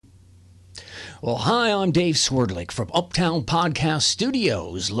Well, hi, I'm Dave Swerdlick from Uptown Podcast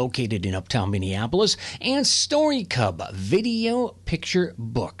Studios, located in Uptown Minneapolis, and Story Cub Video Picture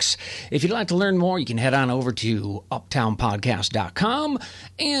Books. If you'd like to learn more, you can head on over to uptownpodcast.com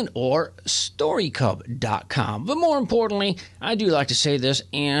and or storycub.com. But more importantly, I do like to say this,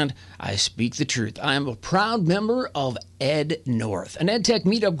 and I speak the truth. I am a proud member of EdNorth, an EdTech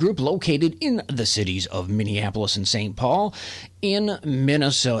meetup group located in the cities of Minneapolis and St. Paul in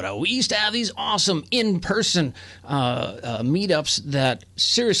Minnesota. We used to have these awesome in-person meetups that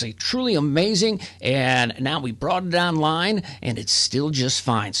seriously, truly amazing, and now we brought it online, and it's still just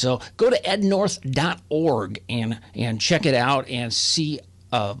fine. So go to ednorth.org and check it out and see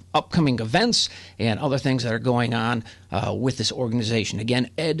upcoming events and other things that are going on with this organization. Again,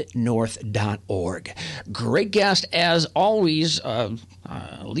 ednorth.org. Great guest as always.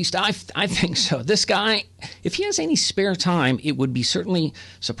 At least I think so. This guy, if he has any spare time, it would be certainly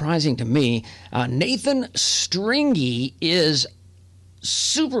surprising to me. Nathan Strenge is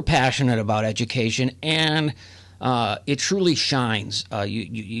super passionate about education, and it truly shines.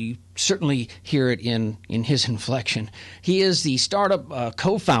 You certainly hear it in his inflection. He is the startup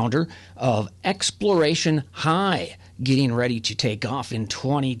co-founder of Exploration High, getting ready to take off in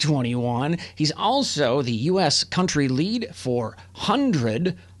 2021. He's also the U.S. country lead for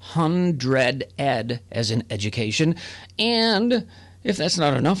 100 Ed, as in education. And if that's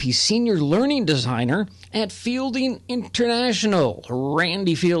not enough, he's senior learning designer at Fielding International.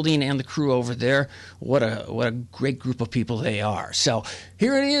 Randy Fielding and the crew over there, what a great group of people they are. So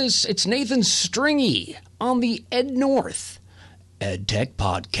here it is. It's Nathan Strenge on the EdNorth EdTech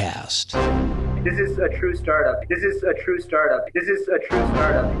Podcast. This is a true startup. This is a true startup. This is a true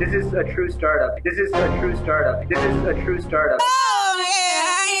startup. This is a true startup. This is a true startup. This is a true startup. Oh,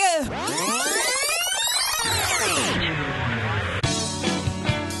 yeah.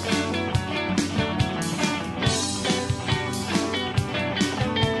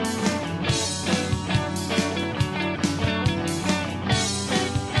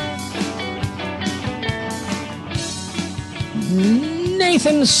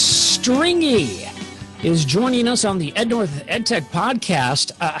 Nathan Strenge is joining us on the EdNorth EdTech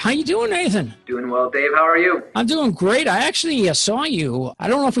podcast. How you doing, Nathan? Doing well, Dave. How are you? I'm doing great. I actually saw you. I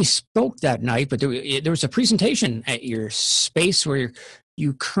don't know if we spoke that night, but there was a presentation at your space where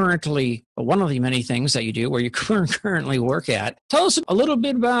you currently, one of the many things that you do, where you currently work at. Tell us a little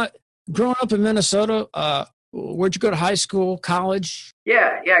bit about growing up in Minnesota. Where'd you go to high school, college?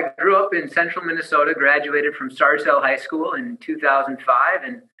 Yeah. I grew up in central Minnesota, graduated from Stars Hill High School in 2005,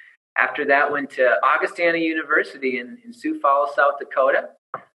 and after that went to Augustana University in Sioux Falls, South Dakota,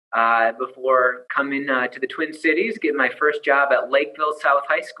 before coming to the Twin Cities, getting my first job at Lakeville South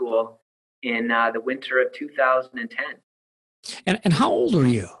High School in the winter of 2010. And how old were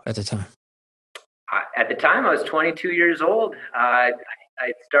you at the time? At the time, I was 22 years old.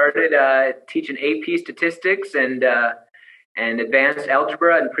 I started teaching AP statistics and advanced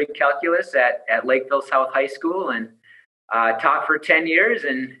algebra and pre-calculus at Lakeville South High School, and taught for 10 years.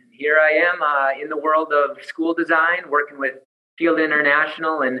 And here I am in the world of school design, working with Field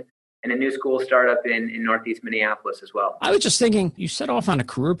International and a new school startup in Northeast Minneapolis as well. I was just thinking, you set off on a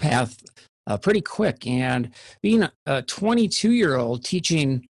career path pretty quick, and being a 22-year-old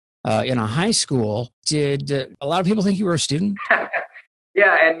teaching in a high school, did a lot of people think you were a student?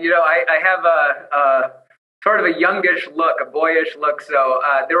 Yeah, and I have a sort of a youngish look, a boyish look. So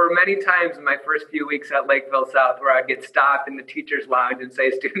there were many times in my first few weeks at Lakeville South where I'd get stopped in the teacher's lounge and say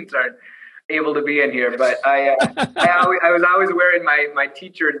students aren't able to be in here. But I was always wearing my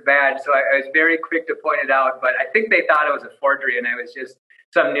teacher's badge, so I was very quick to point it out. But I think they thought it was a forgery and I was just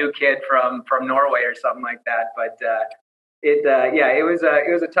some new kid from Norway or something like that. But it was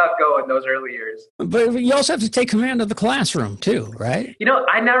a tough go in those early years. But you also have to take command of the classroom too, right?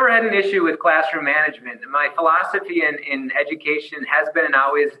 I never had an issue with classroom management. My philosophy in education has been and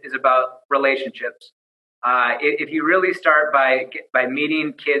always is about relationships. If you really start by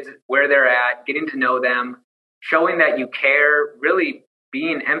meeting kids where they're at, getting to know them, showing that you care, really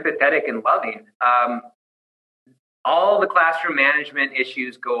being empathetic and loving, all the classroom management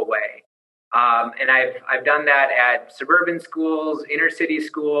issues go away. And I've done that at suburban schools, inner city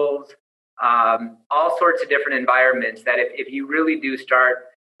schools, all sorts of different environments. That if you really do start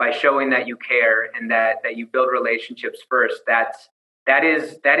by showing that you care and that you build relationships first, that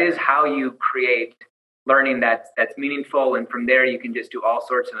is how you create learning that's meaningful. And from there, you can just do all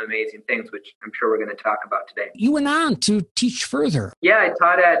sorts of amazing things, which I'm sure we're going to talk about today. You went on to teach further. Yeah, I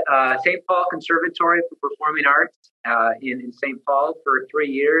taught at St. Paul Conservatory for Performing Arts in St. Paul for 3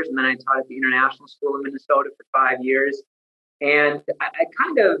 years. And then I taught at the International School in Minnesota for 5 years. And I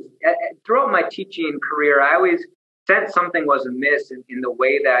kind of, throughout my teaching career, I always sensed something was amiss in the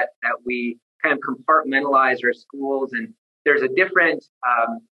way that we kind of compartmentalize our schools. And there's a different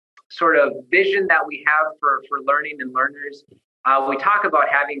sort of vision that we have for learning and learners. We talk about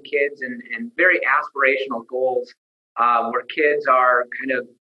having kids and very aspirational goals where kids are kind of,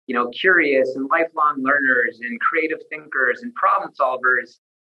 curious and lifelong learners and creative thinkers and problem solvers.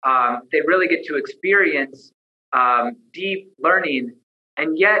 They really get to experience deep learning.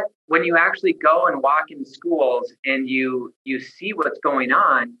 And yet, when you actually go and walk in schools and you see what's going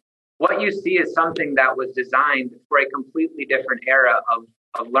on, what you see is something that was designed for a completely different era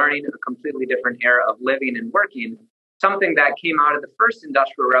of learning, a completely different era of living and working, something that came out of the first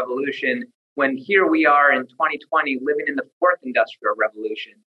industrial revolution, when here we are in 2020 living in the fourth industrial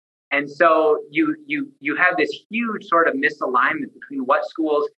revolution. And so you have this huge sort of misalignment between what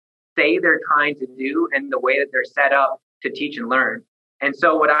schools say they're trying to do and the way that they're set up to teach and learn. And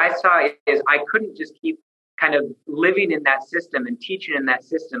so what I saw is I couldn't just keep kind of living in that system and teaching in that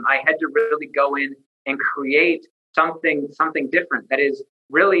system. I had to really go in and create something different that is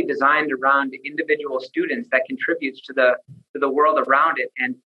really designed around individual students, that contributes to the world around it.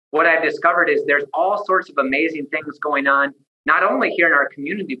 And what I've discovered is there's all sorts of amazing things going on, not only here in our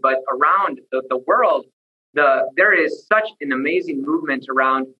community, but around the world. There is such an amazing movement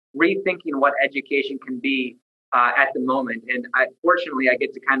around rethinking what education can be at the moment. And fortunately, I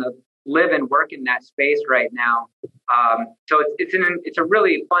get to kind of live and work in that space right now. So it's a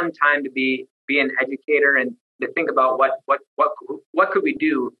really fun time to be an educator and to think about what could we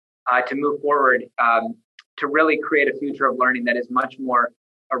do to move forward to really create a future of learning that is much more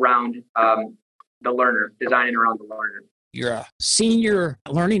around the learner, designing around the learner. You're a senior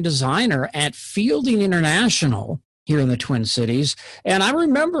learning designer at Fielding International here in the Twin Cities. And I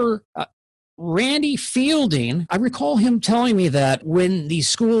remember Randy Fielding, I recall him telling me that when these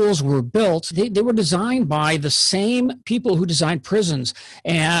schools were built, they were designed by the same people who designed prisons.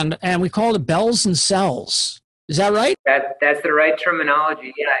 And we called it bells and cells. Is that right? That's the right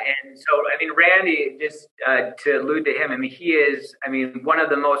terminology. Yeah. And so, Randy, just to allude to him, he is, one of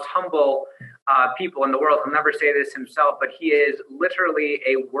the most humble people in the world. He'll never say this himself, but he is literally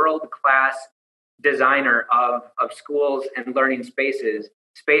a world-class designer of schools and learning spaces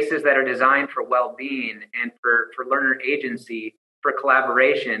that are designed for well-being and for learner agency, for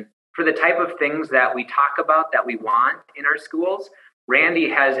collaboration, for the type of things that we talk about that we want in our schools. Randy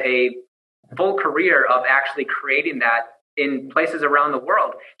has a full career of actually creating that in places around the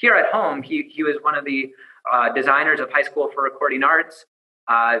world. Here at home, he was one of the designers of High School for Recording Arts.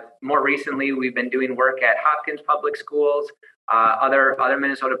 More recently, we've been doing work at Hopkins Public Schools, other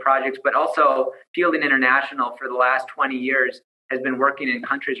Minnesota projects, but also Fielding International for the last 20 years has been working in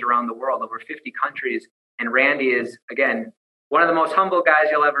countries around the world, over 50 countries. And Randy is, again, one of the most humble guys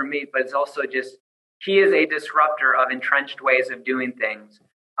you'll ever meet, but it's also he is a disruptor of entrenched ways of doing things.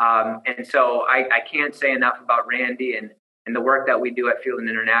 And so I can't say enough about Randy, and the work that we do at Fielding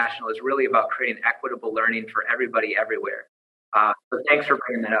International is really about creating equitable learning for everybody everywhere. So thanks for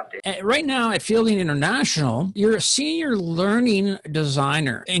bringing that up, Dave. Right now at Fielding International, you're a senior learning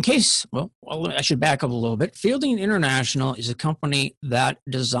designer. In case, I should back up a little bit. Fielding International is a company that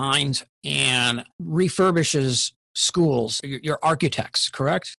designs and refurbishes schools. You're architects,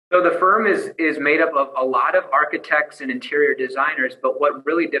 correct? So the firm is made up of a lot of architects and interior designers, but what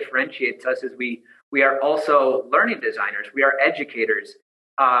really differentiates us is we are also learning designers. We are educators,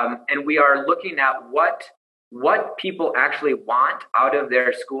 and we are looking at what people actually want out of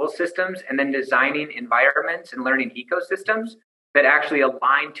their school systems, and then designing environments and learning ecosystems that actually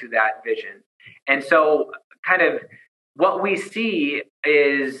align to that vision. And so kind of what we see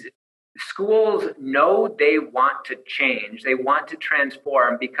is schools know they want to change, they want to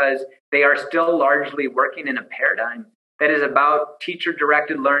transform, because they are still largely working in a paradigm that is about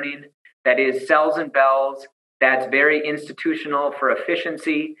teacher-directed learning, that is cells and bells, that's very institutional for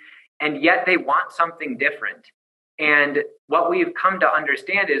efficiency, and yet they want something different. And what we've come to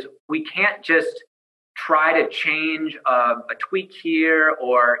understand is we can't just try to change a tweak here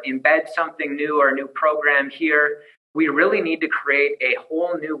or embed something new or a new program here. We really need to create a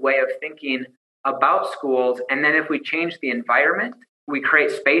whole new way of thinking about schools. And then if we change the environment, we create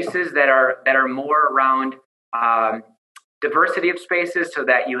spaces that are more around diversity of spaces, so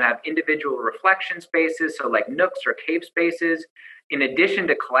that you have individual reflection spaces, so like nooks or cave spaces, in addition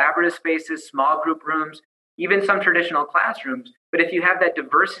to collaborative spaces, small group rooms, even some traditional classrooms. But if you have that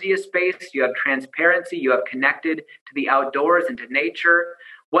diversity of space, you have transparency, you have connected to the outdoors and to nature,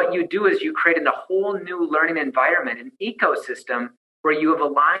 what you do is you create a whole new learning environment, an ecosystem where you have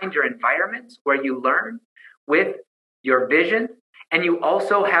aligned your environments, where you learn with your vision, And you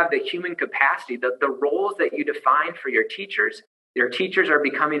also have the human capacity, the roles that you define for your teachers. Your teachers are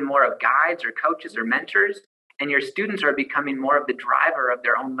becoming more of guides or coaches or mentors, and your students are becoming more of the driver of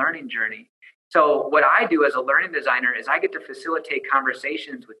their own learning journey. So what I do as a learning designer is I get to facilitate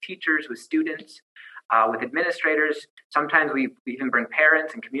conversations with teachers, with students, with administrators. Sometimes we even bring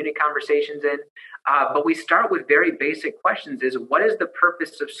parents and community conversations in. But we start with very basic questions is, what is the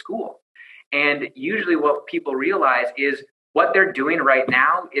purpose of school? And usually what people realize is what they're doing right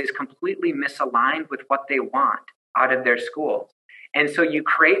now is completely misaligned with what they want out of their schools. And so you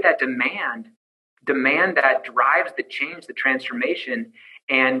create that demand that drives the change, the transformation.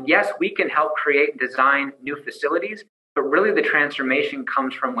 And yes, we can help create and design new facilities, but really the transformation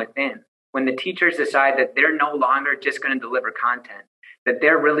comes from within. When the teachers decide that they're no longer just going to deliver content, that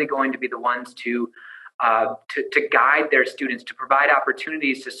they're really going to be the ones to guide their students, to provide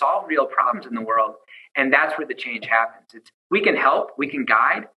opportunities to solve real problems in the world. And that's where the change happens. We can help, we can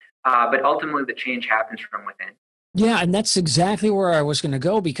guide, but ultimately the change happens from within. Yeah, and that's exactly where I was going to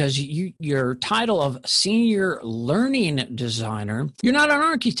go, because your title of senior learning designer, you're not an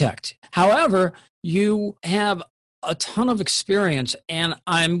architect. However, you have a ton of experience, and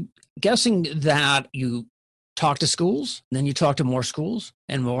I'm guessing that you talk to schools, then you talk to more schools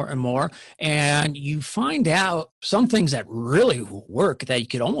and more, and you find out some things that really work that you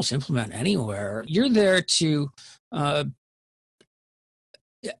could almost implement anywhere. You're there to,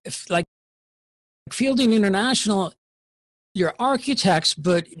 like Fielding International, you're architects,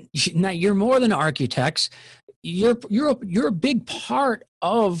 but you're more than architects. You're a big part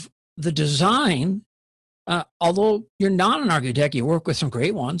of the design. Although you're not an architect, you work with some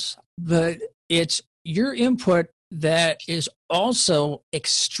great ones, but it's your input that is also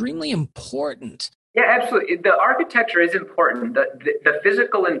extremely important. Yeah, absolutely. The architecture is important. The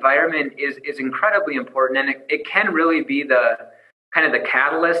physical environment is incredibly important, and it can really be the kind of the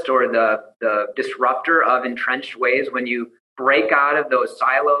catalyst or the disruptor of entrenched ways when you break out of those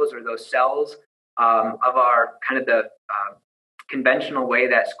silos or those cells of our kind of the conventional way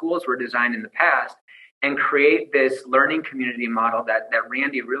that schools were designed in the past, and create this learning community model that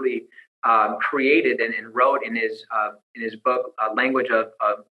Randy really created and wrote in his book, Language of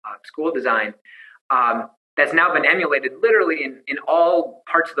School Design, that's now been emulated literally in all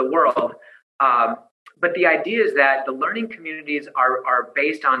parts of the world. But the idea is that the learning communities are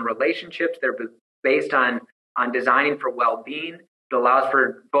based on relationships. They're based on designing for well-being. It allows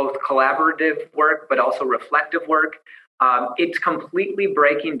for both collaborative work, but also reflective work. It's completely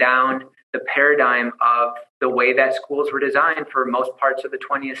breaking down the paradigm of the way that schools were designed for most parts of the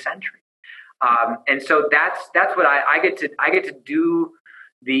 20th century. And so that's what I get to do,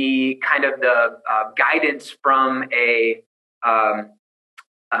 the kind of the guidance from a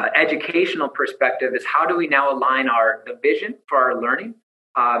educational perspective is, how do we now align the vision for our learning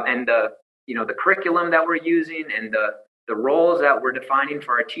and the curriculum that we're using and the roles that we're defining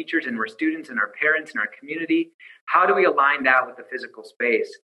for our teachers and our students and our parents and our community. How do we align that with the physical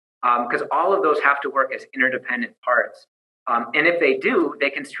space? Because all of those have to work as interdependent parts. And if they do, they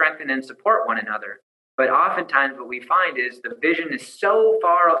can strengthen and support one another. But oftentimes what we find is the vision is so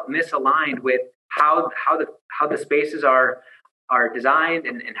far misaligned with how the spaces are designed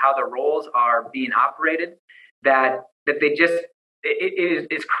and how the roles are being operated, that they just,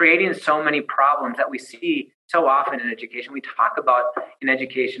 it's creating so many problems that we see so often in education. We talk about in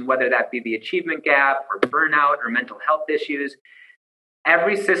education, whether that be the achievement gap or burnout or mental health issues.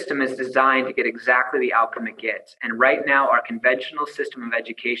 Every system is designed to get exactly the outcome it gets. And right now, our conventional system of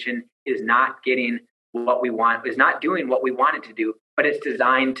education is not getting what we want, is not doing what we want it to do, but it's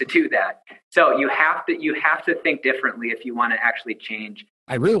designed to do that. So you have to think differently if you want to actually change.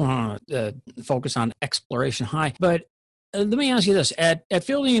 I really want to focus on exploration high, but let me ask you this: at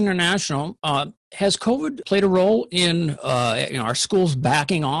Fielding International, has COVID played a role in our schools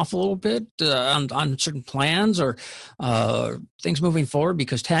backing off a little bit on certain plans or things moving forward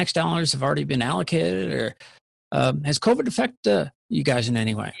because tax dollars have already been allocated? Or has COVID affected you guys in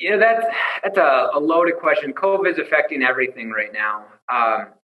any way? Yeah, that's a loaded question. COVID is affecting everything right now.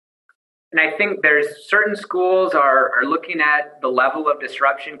 And I think there's certain schools are looking at the level of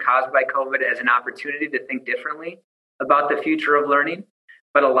disruption caused by COVID as an opportunity to think differently about the future of learning.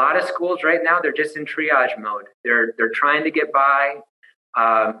 But a lot of schools right now, they're just in triage mode. They're trying to get by.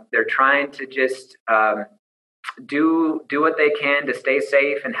 They're trying to just do what they can to stay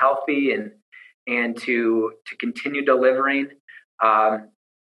safe and healthy and to continue delivering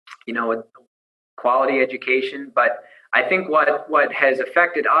quality education. But I think what has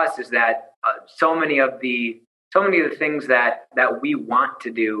affected us is that so many of the things that we want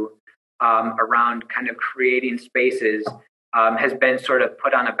to do around kind of creating spaces has been sort of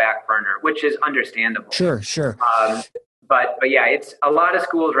put on a back burner, which is understandable. Sure. But yeah, it's a lot of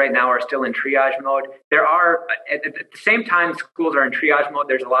schools right now are still in triage mode. There are, at the same time schools are in triage mode,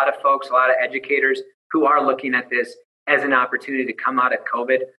 there's a lot of folks, a lot of educators who are looking at this as an opportunity to come out of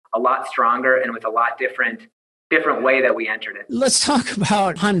COVID a lot stronger and with a lot different way that we entered it. Let's talk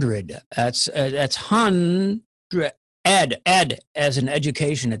about 100. That's 100. Ed as an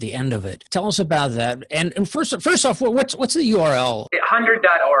education at the end of it. Tell us about that. And first off, what's the URL?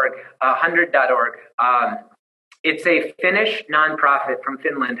 100.org. 100.org. It's a Finnish nonprofit from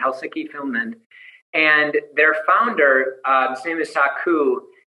Finland, Helsinki, Finland, and their founder, his name is Saku.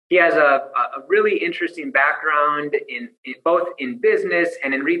 He has a really interesting background in both in business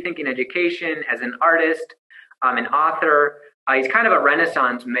and in rethinking education as an artist, an author. He's kind of a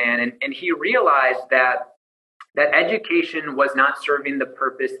Renaissance man, and he realized that education was not serving the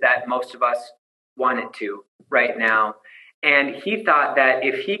purpose that most of us want it to right now. And he thought that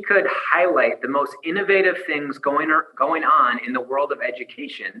if he could highlight the most innovative things going on in the world of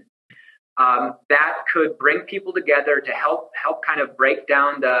education, that could bring people together to help kind of break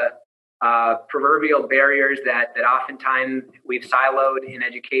down the proverbial barriers that oftentimes we've siloed in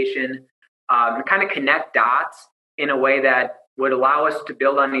education, kind of connect dots in a way that would allow us to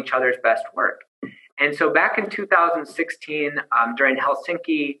build on each other's best work. And so back in 2016, during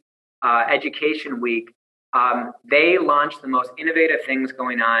Helsinki Education Week, they launched the most innovative things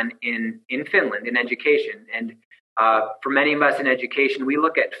going on in Finland in education. And for many of us in education, we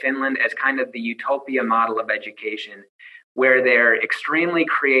look at Finland as kind of the utopia model of education, where they're extremely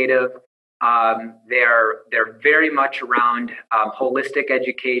creative. They're very much around holistic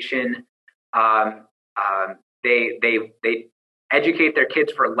education. They educate their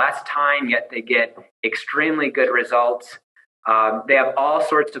kids for less time, yet they get extremely good results. They have all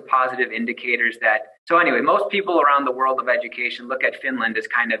sorts of positive indicators so anyway, most people around the world of education look at Finland as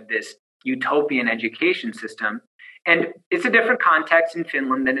kind of this utopian education system. And it's a different context in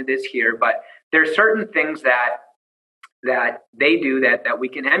Finland than it is here, but there are certain things that they do that we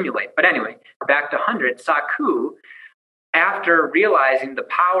can emulate. But anyway, back to 100, Saku, after realizing the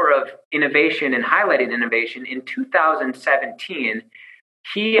power of innovation and highlighting innovation in 2017,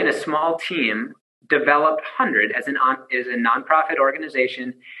 he and a small team developed 100 as a nonprofit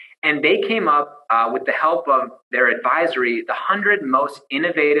organization, and they came up with the help of their advisory, the 100 most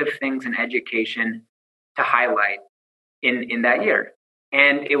innovative things in education to highlight in that year.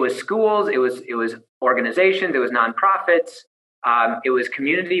 And it was schools, it was organizations, it was nonprofits, it was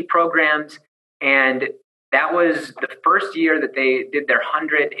community programs, and that was the first year that they did their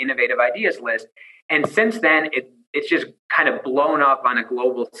 100 innovative ideas list. And since then, it's just kind of blown up on a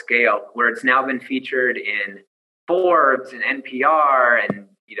global scale, where it's now been featured in Forbes and NPR and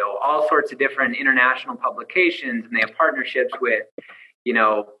all sorts of different international publications. And they have partnerships with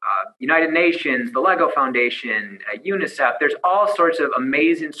United Nations, the Lego Foundation, UNICEF. There's all sorts of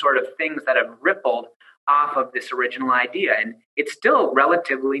amazing sort of things that have rippled off of this original idea, and it's still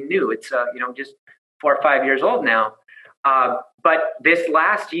relatively new. It's just 4 or 5 years old now. But this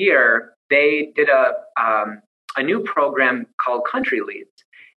last year, they did a new program called Country Leads,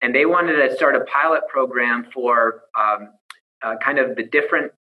 and they wanted to start a pilot program for kind of the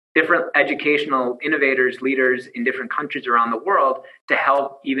different educational innovators, leaders in different countries around the world to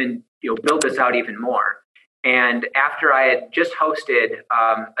help even build this out even more. And after I had just hosted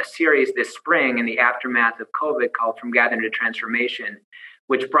a series this spring in the aftermath of COVID called From Gathering to Transformation,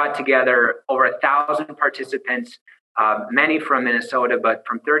 which brought together over 1,000 participants, many from Minnesota, but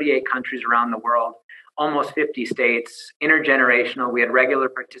from 38 countries around the world, almost 50 states, intergenerational. We had regular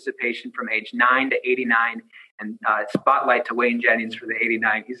participation from age 9 to 89, and spotlight to Wayne Jennings for the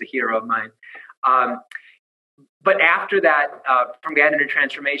 89. He's a hero of mine. But after that, From Gathering to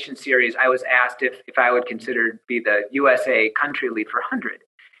Transformation series, I was asked if I would consider be the USA country lead for 100.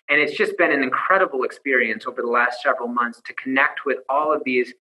 And it's just been an incredible experience over the last several months to connect with all of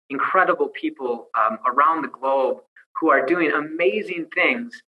these incredible people around the globe who are doing amazing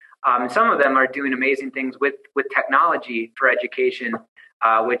things. Some of them are doing amazing things with technology for education,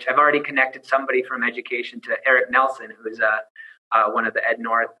 which I've already connected somebody from education to Eric Nelson, who is one of the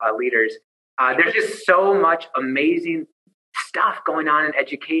EdNorth leaders. There's just so much amazing stuff going on in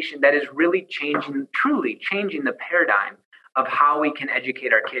education that is really truly changing the paradigm of how we can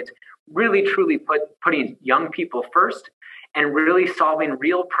educate our kids, really truly putting young people first and really solving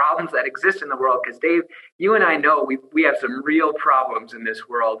real problems that exist in the world. Because Dave, you and I know we have some real problems in this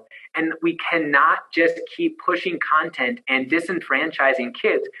world, and we cannot just keep pushing content and disenfranchising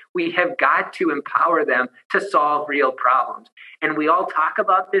kids. We have got to empower them to solve real problems. And we all talk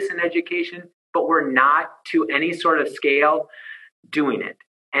about this in education, but we're not to any sort of scale doing it.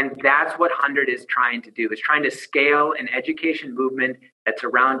 And that's what 100 is trying to do, is trying to scale an education movement that's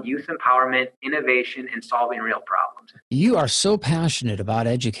around youth empowerment, innovation, and solving real problems. You are so passionate about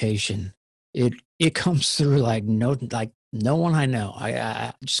education. It comes through like no one I know.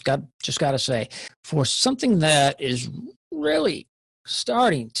 I just got to say, for something that is really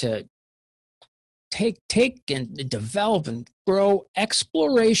starting to take and develop and grow,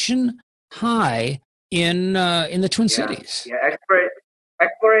 Exploration High in the Twin Cities. Yeah,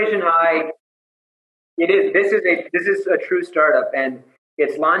 Exploration High. It is. This is a true startup, and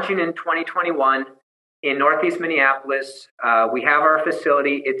it's launching in 2021 in Northeast Minneapolis. We have our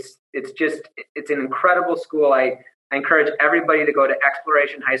facility. It's an incredible school. I encourage everybody to go to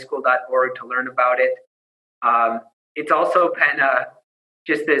explorationhighschool.org to learn about it. It's also been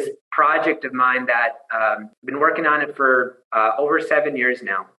just this project of mine that I've been working on it for over 7 years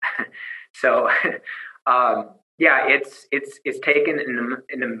now. So. It's taken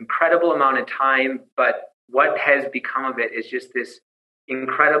an incredible amount of time, but what has become of it is just this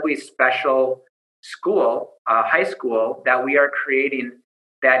incredibly special school, high school that we are creating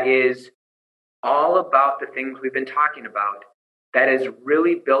that is all about the things we've been talking about, that is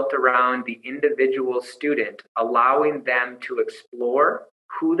really built around the individual student, allowing them to explore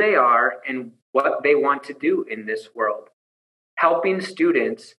who they are and what they want to do in this world, helping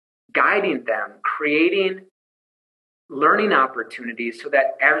students, guiding them, creating learning opportunities so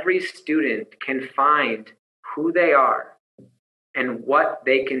that every student can find who they are and what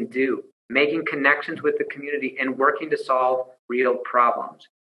they can do, making connections with the community and working to solve real problems.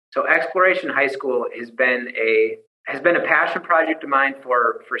 So Exploration High School has been a passion project of mine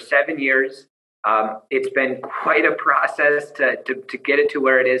for 7 years. It's been quite a process to get it to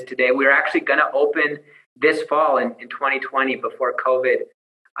where it is today. We're actually going to open this fall in 2020 before COVID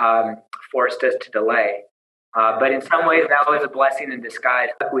forced us to delay. But in some ways, that was a blessing in disguise.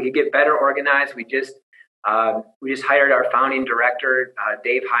 We could get better organized. We just hired our founding director,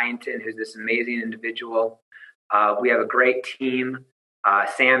 Dave Hyington, who's this amazing individual. We have a great team.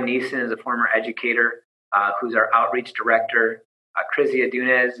 Sam Neeson is a former educator, who's our outreach director. Krizia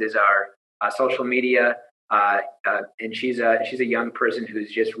Dunez is our social media, and she's a young person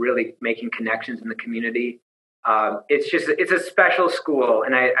who's just really making connections in the community. It's a special school,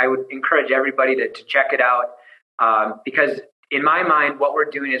 and I would encourage everybody to check it out. Because in my mind, what we're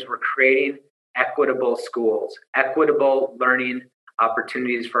doing is we're creating equitable schools, equitable learning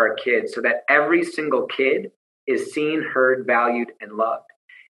opportunities for our kids so that every single kid is seen, heard, valued, and loved.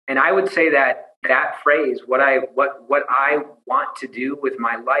 And I would say that phrase, what I want to do with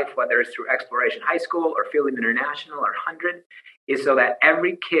my life, whether it's through Exploration High School or Fielding International or 100, is so that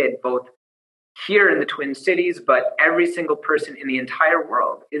every kid, both here in the Twin Cities, but every single person in the entire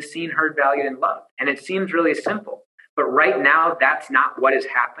world is seen, heard, valued, and loved. And it seems really simple, but right now, that's not what is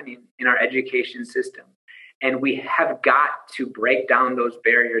happening in our education system. And we have got to break down those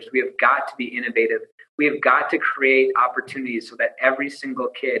barriers. We have got to be innovative. We have got to create opportunities so that every single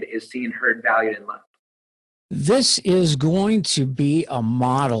kid is seen, heard, valued, and loved. This is going to be a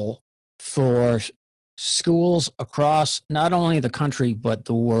model for schools across not only the country, but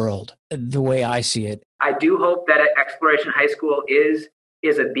the world, the way I see it. I do hope that Exploration High School is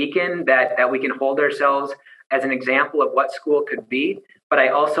a beacon that we can hold ourselves as an example of what school could be. But I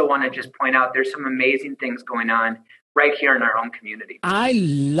also want to just point out there's some amazing things going on right here in our own community. I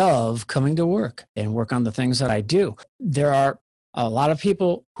love coming to work and work on the things that I do. There are a lot of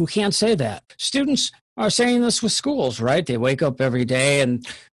people who can't say that. Students are saying this with schools, right? They wake up every day and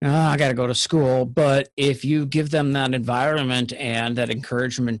I got to go to school. But if you give them that environment and that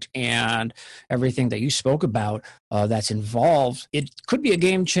encouragement and everything that you spoke about that's involved, it could be a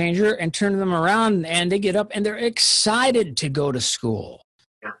game changer and turn them around, and they get up and they're excited to go to school.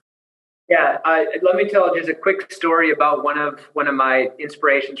 Yeah. Let me tell just a quick story about one of my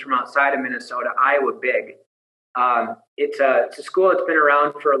inspirations from outside of Minnesota, Iowa Big. It's a school that's been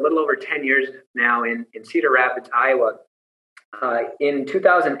around for a little over 10 years now in Cedar Rapids, Iowa. In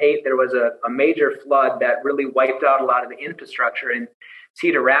 2008, there was a major flood that really wiped out a lot of the infrastructure in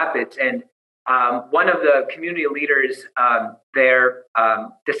Cedar Rapids. And one of the community leaders there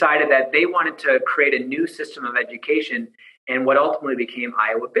decided that they wanted to create a new system of education and what ultimately became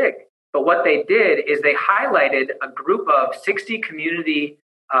Iowa Big. But what they did is they highlighted a group of 60 community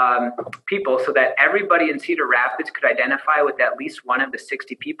people so that everybody in Cedar Rapids could identify with at least one of the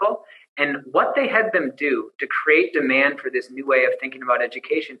 60 people. And what they had them do to create demand for this new way of thinking about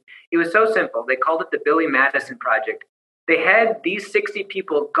education, it was so simple. They called it the Billy Madison Project. They had these 60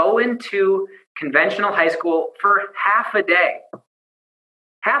 people go into conventional high school for half a day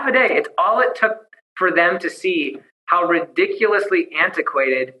Half a day. It's all it took for them to see how ridiculously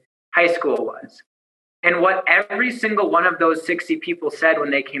antiquated high school was. And what every single one of those 60 people said when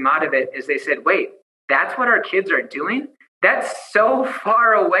they came out of it is they said, wait, that's what our kids are doing? That's so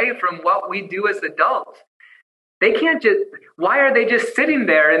far away from what we do as adults. They can't just, why are they just sitting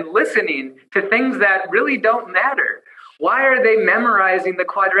there and listening to things that really don't matter? Why are they memorizing the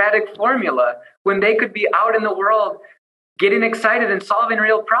quadratic formula when they could be out in the world getting excited and solving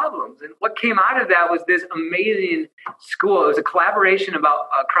real problems? And what came out of that was this amazing school. It was a collaboration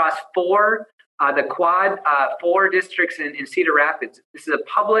across four districts in Cedar Rapids. This is a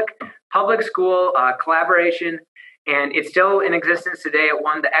public school collaboration, and it's still in existence today. It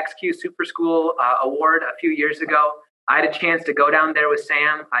won the XQ Super School Award a few years ago. I had a chance to go down there with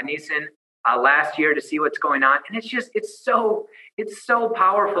Sam Neeson last year to see what's going on, and it's so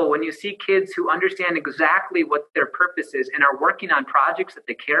powerful when you see kids who understand exactly what their purpose is and are working on projects that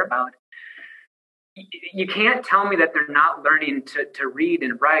they care about. You can't tell me that they're not learning to read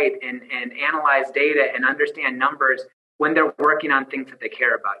and write and analyze data and understand numbers when they're working on things that they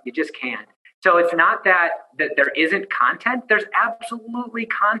care about. You just can't. So it's not that there isn't content. There's absolutely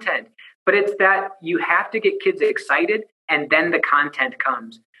content, but it's that you have to get kids excited and then the content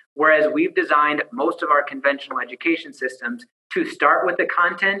comes. Whereas we've designed most of our conventional education systems to start with the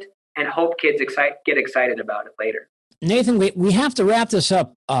content and hope kids get excited about it later. Nathan, we have to wrap this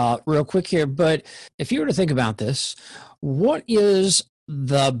up real quick here, but if you were to think about this, what is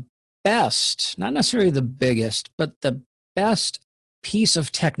the best, not necessarily the biggest, but the best piece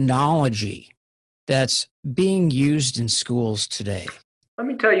of technology that's being used in schools today? Let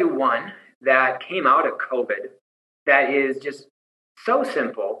me tell you one that came out of COVID that is just so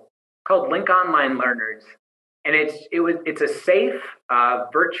simple, called Link Online Learners. And it's a safe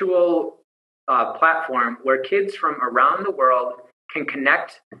virtual platform where kids from around the world can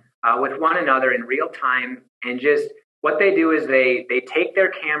connect with one another in real time. And just what they do is they take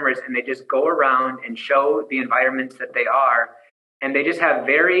their cameras and they just go around and show the environments that they are. And they just have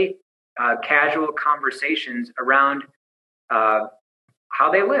very casual conversations around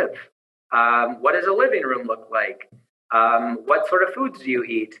how they live. What does a living room look like? What sort of foods do you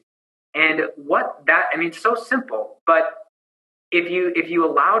eat? And so simple, but if you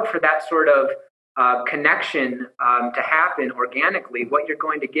allowed for that sort of connection to happen organically, what you're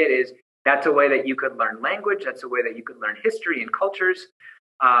going to get is that's a way that you could learn language. That's a way that you could learn history and cultures.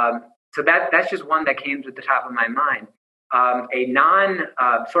 So that's just one that came to the top of my mind. A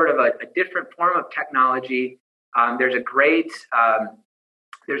different form of technology. There's a great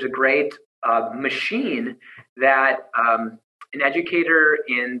machine that an educator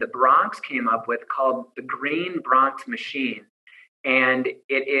in the Bronx came up with called the Green Bronx Machine. And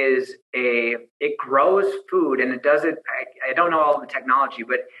it grows food, and it does it. I don't know all of the technology,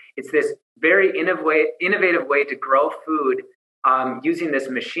 but it's this very innovative way to grow food using this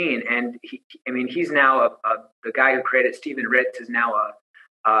machine. And he's now the guy who created Stephen Ritz is now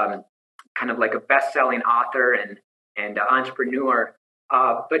a kind of like a best-selling author and entrepreneur.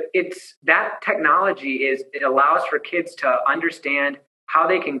 But it's that technology it allows for kids to understand how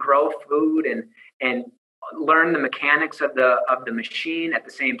they can grow food and learn the mechanics of the machine at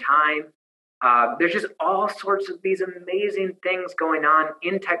the same time. There's just all sorts of these amazing things going on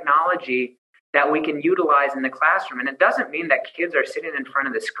in technology that we can utilize in the classroom. And it doesn't mean that kids are sitting in front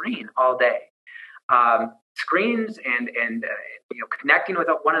of the screen all day. Screens and connecting with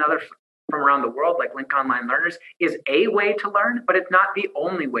one another from around the world, like Link Online Learners, is a way to learn, but it's not the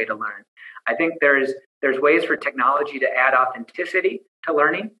only way to learn. I think there's ways for technology to add authenticity to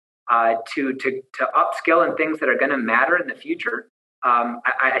learning, to upskill in things that are going to matter in the future.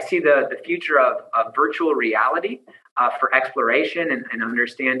 I see the future of virtual reality for exploration and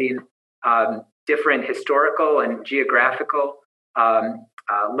understanding different historical and geographical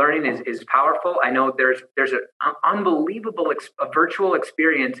learning is powerful. I know there's an unbelievable virtual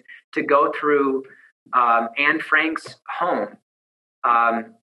experience to go through Anne Frank's home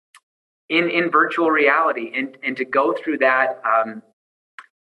in virtual reality and to go through that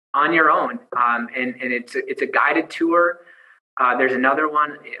on your own. And it's a guided tour. There's another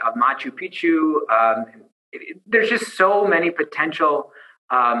one of Machu Picchu. There's just so many potential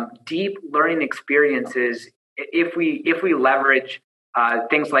deep learning experiences if we leverage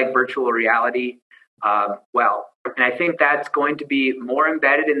things like virtual reality well. And I think that's going to be more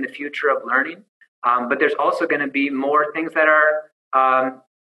embedded in the future of learning. But there's also going to be more things that are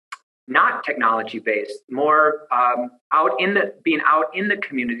not technology based, more being out in the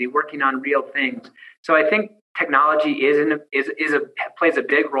community, working on real things. So I think technology plays a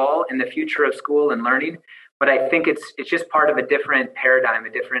big role in the future of school and learning. But I think it's just part of a different paradigm, a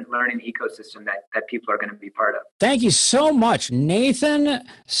different learning ecosystem that people are going to be part of. Thank you so much, Nathan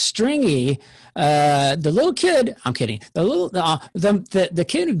Strenge. The little kid, I'm kidding, the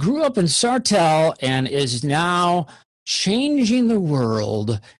kid who grew up in Sartell and is now changing the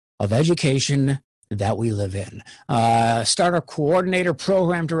world of education that we live in. Startup coordinator,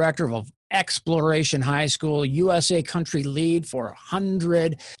 program director of Exploration High School, USA country lead for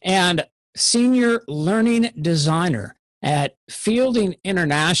 100, and senior learning designer at Fielding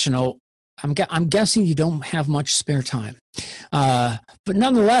International. I'm guessing you don't have much spare time. But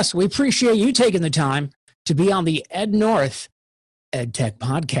nonetheless, we appreciate you taking the time to be on the EdNorth EdTech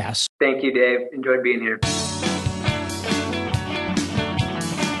podcast. Thank you, Dave. Enjoyed being here.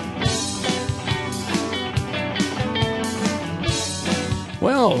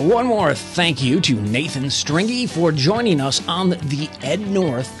 Well, one more thank you to Nathan Strenge for joining us on the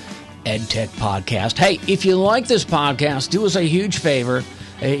EdNorth EdTech podcast. Hey, if you like this podcast, do us a huge favor.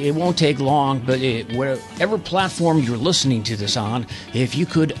 It won't take long, but whatever platform you're listening to this on, if you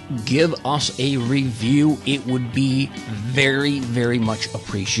could give us a review, it would be very, very much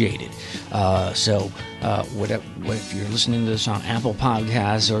appreciated. So if you're listening to this on Apple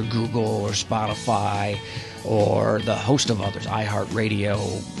Podcasts or Google or Spotify or the host of others, iHeartRadio,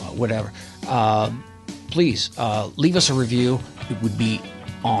 whatever, please leave us a review. It would be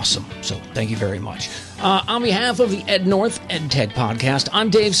awesome. So thank you very much. On behalf of the EdNorth EdTech podcast, I'm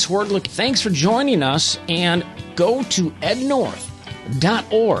Dave Swerdlick. Thanks for joining us, and go to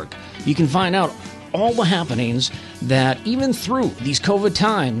ednorth.org. You can find out all the happenings that even through these COVID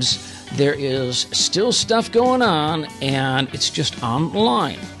times, there is still stuff going on, and it's just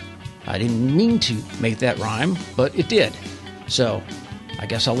online. I didn't mean to make that rhyme, but it did. So I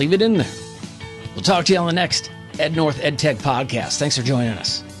guess I'll leave it in there. We'll talk to you on the next EdNorth EdTech podcast. Thanks for joining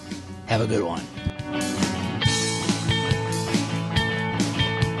us. Have a good one.